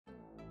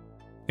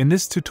In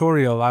this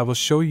tutorial I will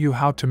show you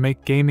how to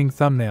make gaming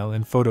thumbnail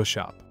in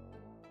Photoshop.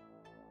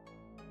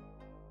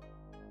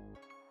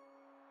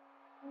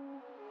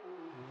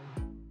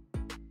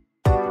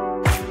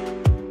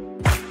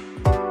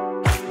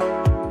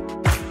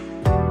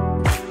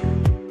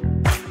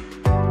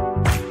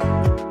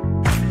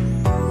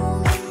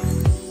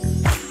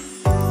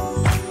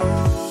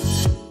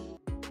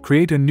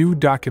 Create a new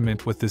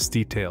document with these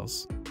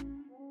details.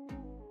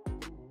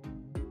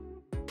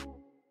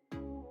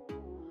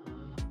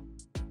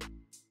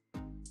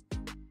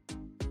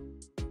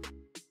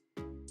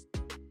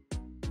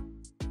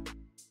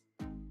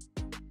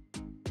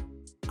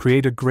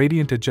 Create a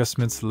gradient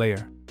adjustments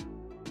layer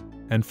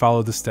and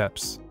follow the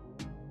steps.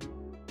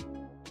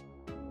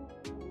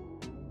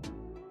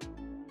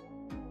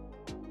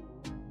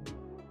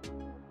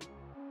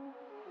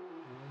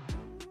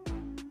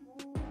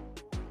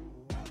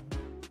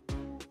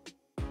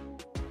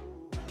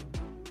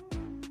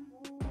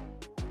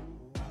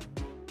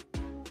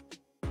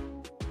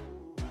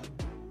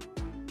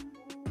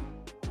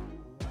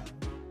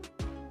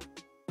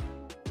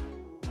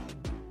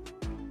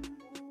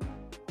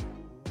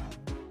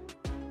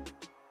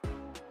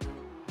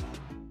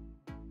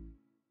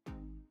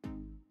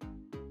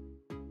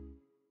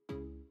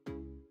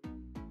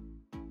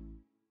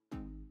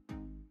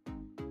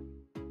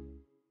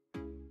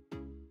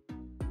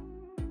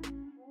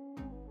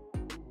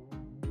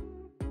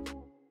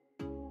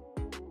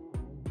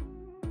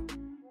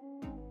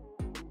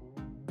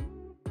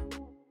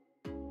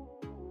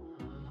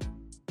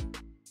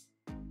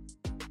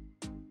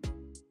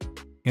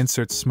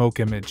 Insert smoke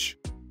image.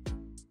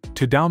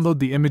 To download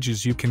the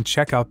images you can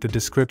check out the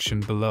description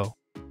below.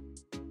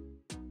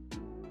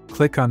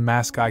 Click on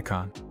mask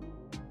icon.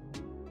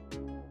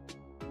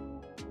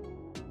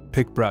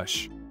 Pick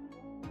brush.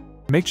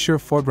 Make sure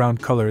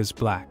foreground color is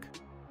black.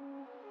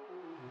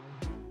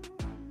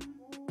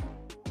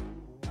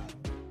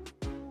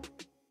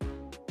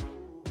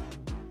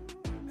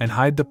 And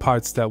hide the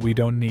parts that we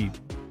don't need.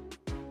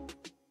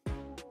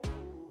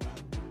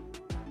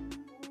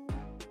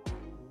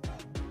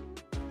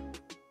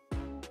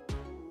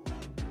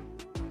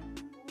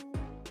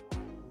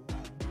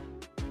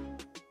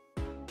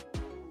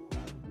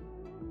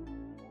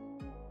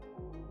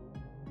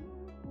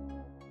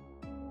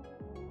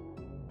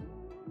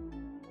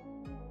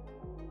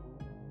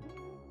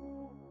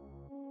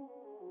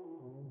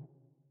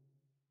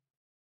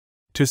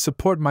 To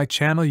support my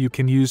channel, you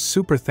can use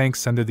super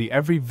thanks under the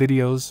every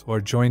videos or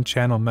join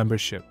channel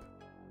membership.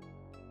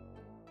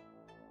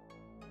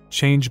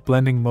 Change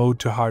blending mode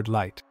to hard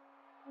light.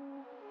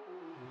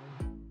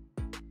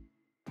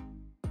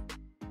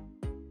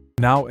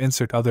 Now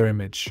insert other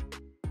image.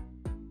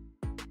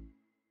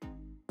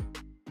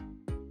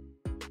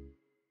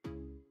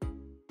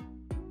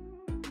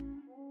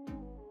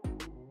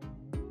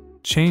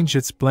 Change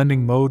its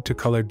blending mode to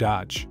color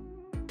dodge.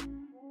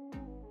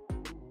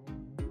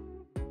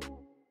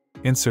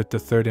 Insert the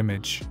third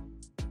image.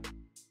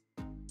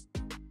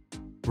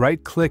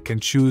 Right-click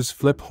and choose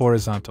Flip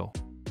Horizontal.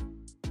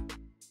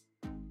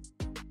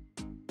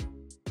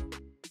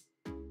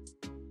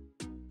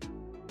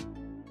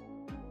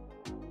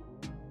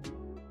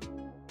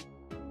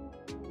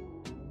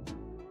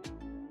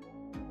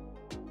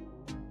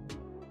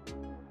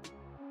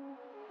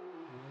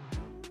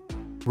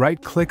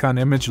 Right-click on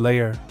Image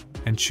Layer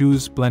and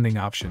choose Blending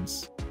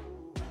Options.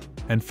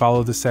 And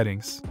follow the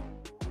settings.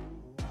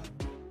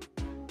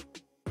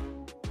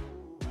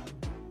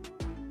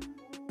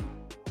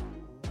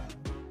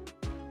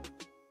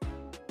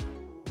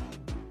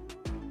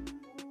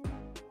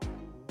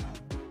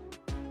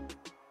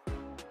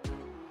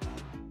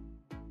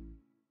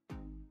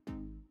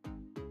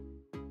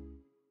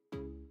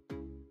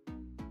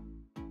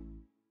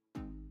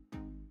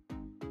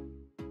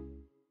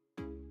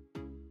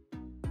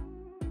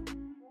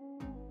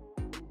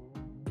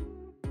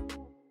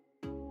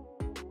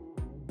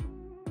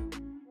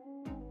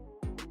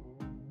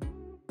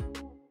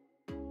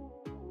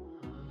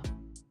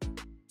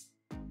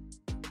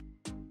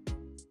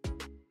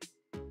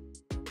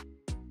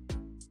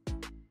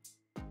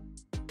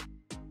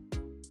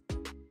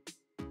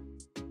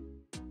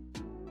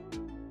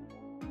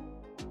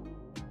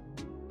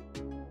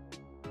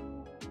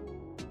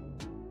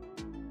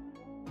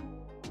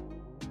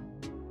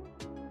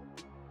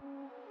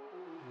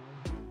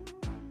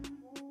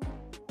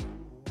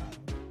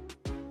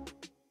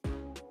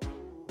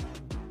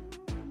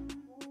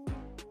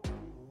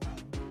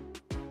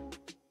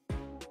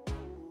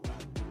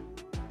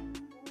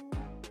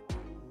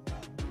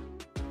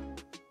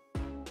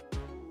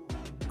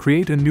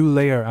 Create a new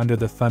layer under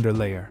the thunder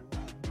layer.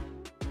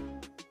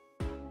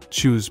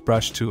 Choose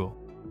Brush tool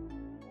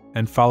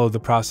and follow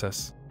the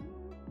process.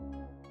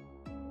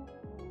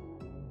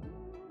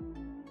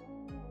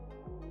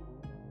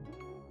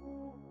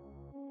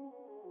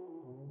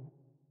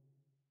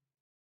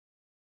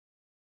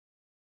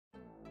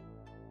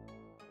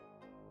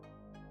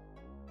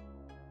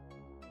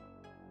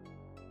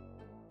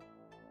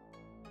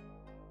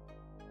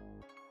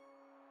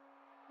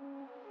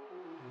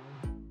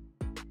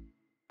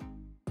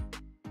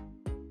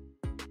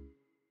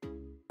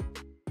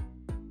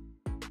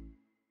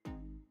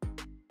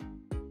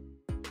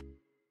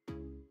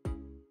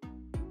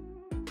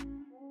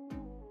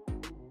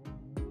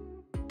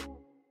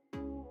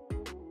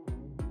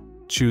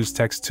 choose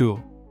Text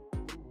tool.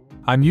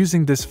 I'm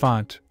using this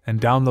font, and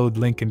download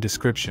link in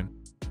description.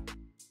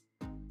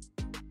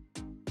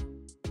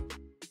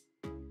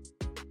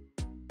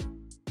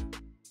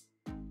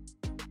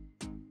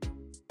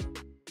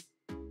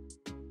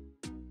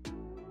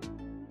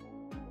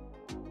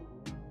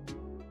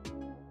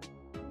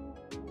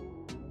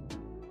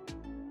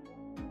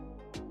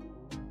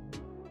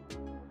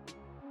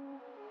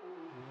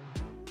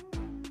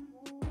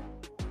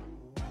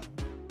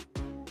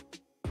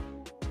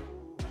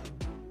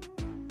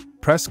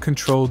 Press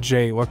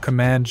Ctrl-J or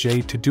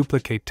Command-J to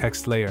duplicate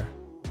text layer.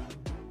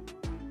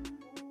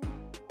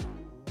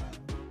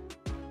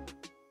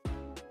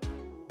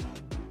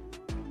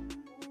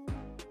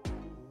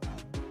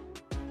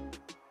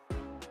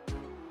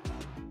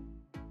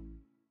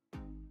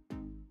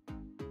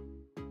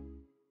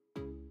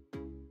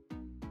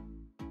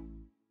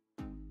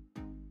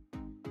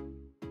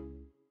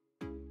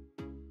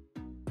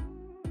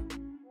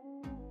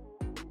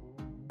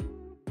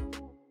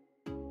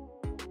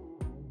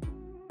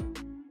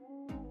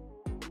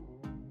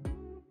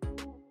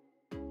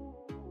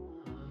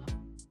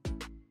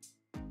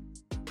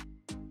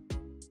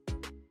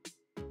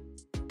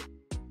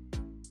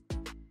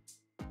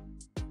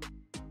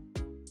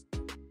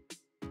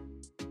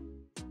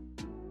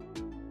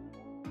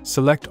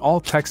 Select all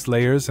text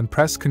layers and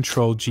press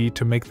Ctrl-G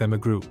to make them a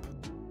group.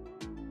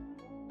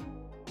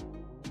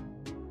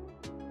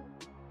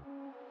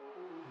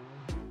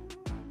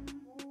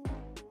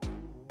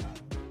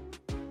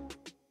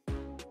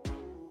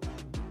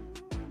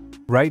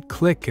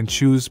 Right-click and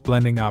choose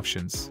Blending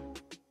Options.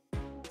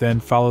 Then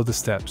follow the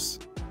steps.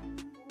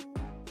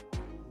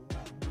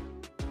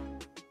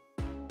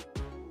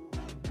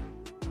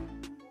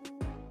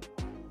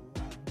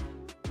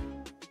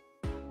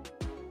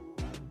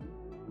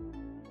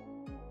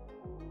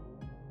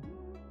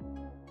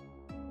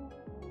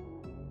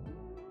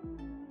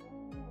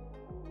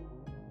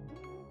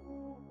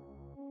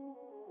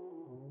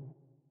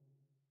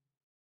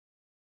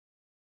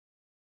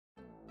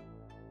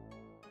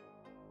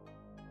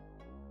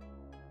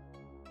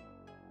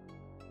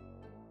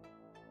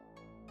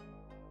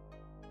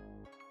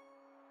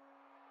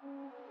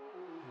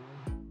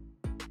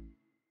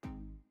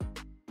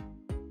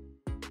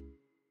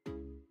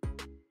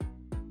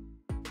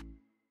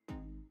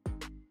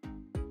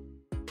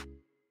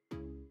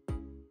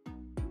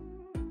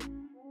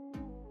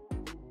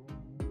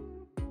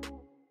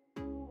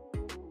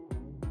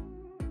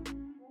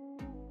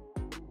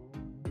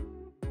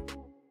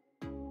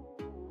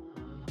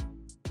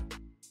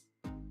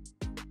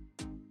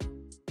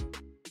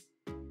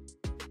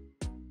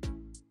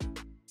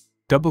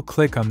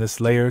 Double-click on this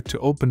layer to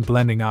open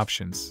blending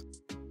options,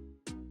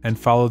 and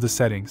follow the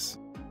settings.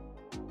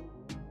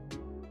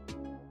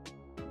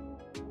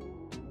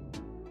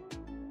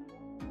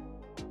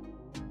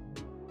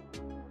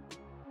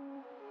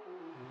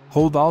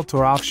 Hold Alt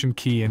or Option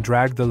key and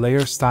drag the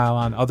layer style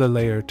on other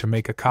layer to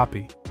make a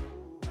copy.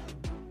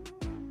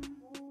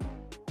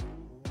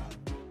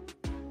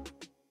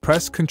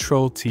 Press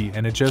Ctrl-T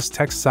and adjust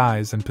text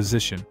size and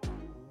position.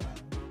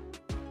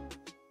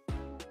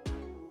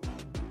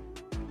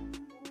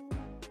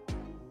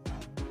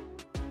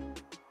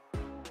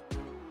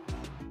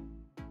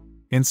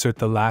 Insert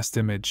the last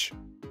image.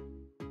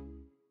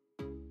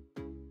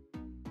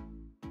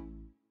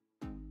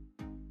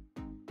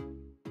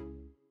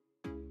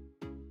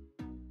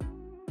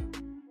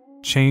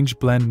 Change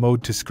blend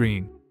mode to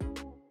screen.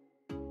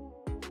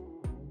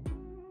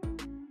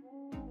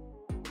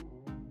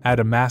 Add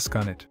a mask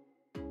on it.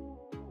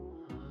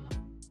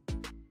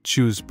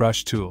 Choose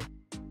Brush tool.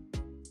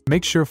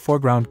 Make sure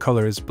foreground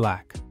color is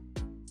black.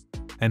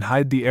 And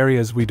hide the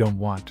areas we don't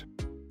want.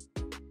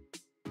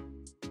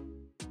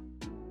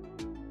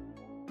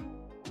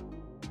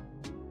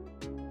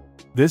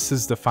 This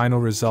is the final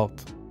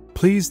result.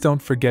 Please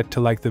don't forget to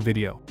like the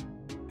video.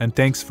 And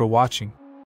thanks for watching.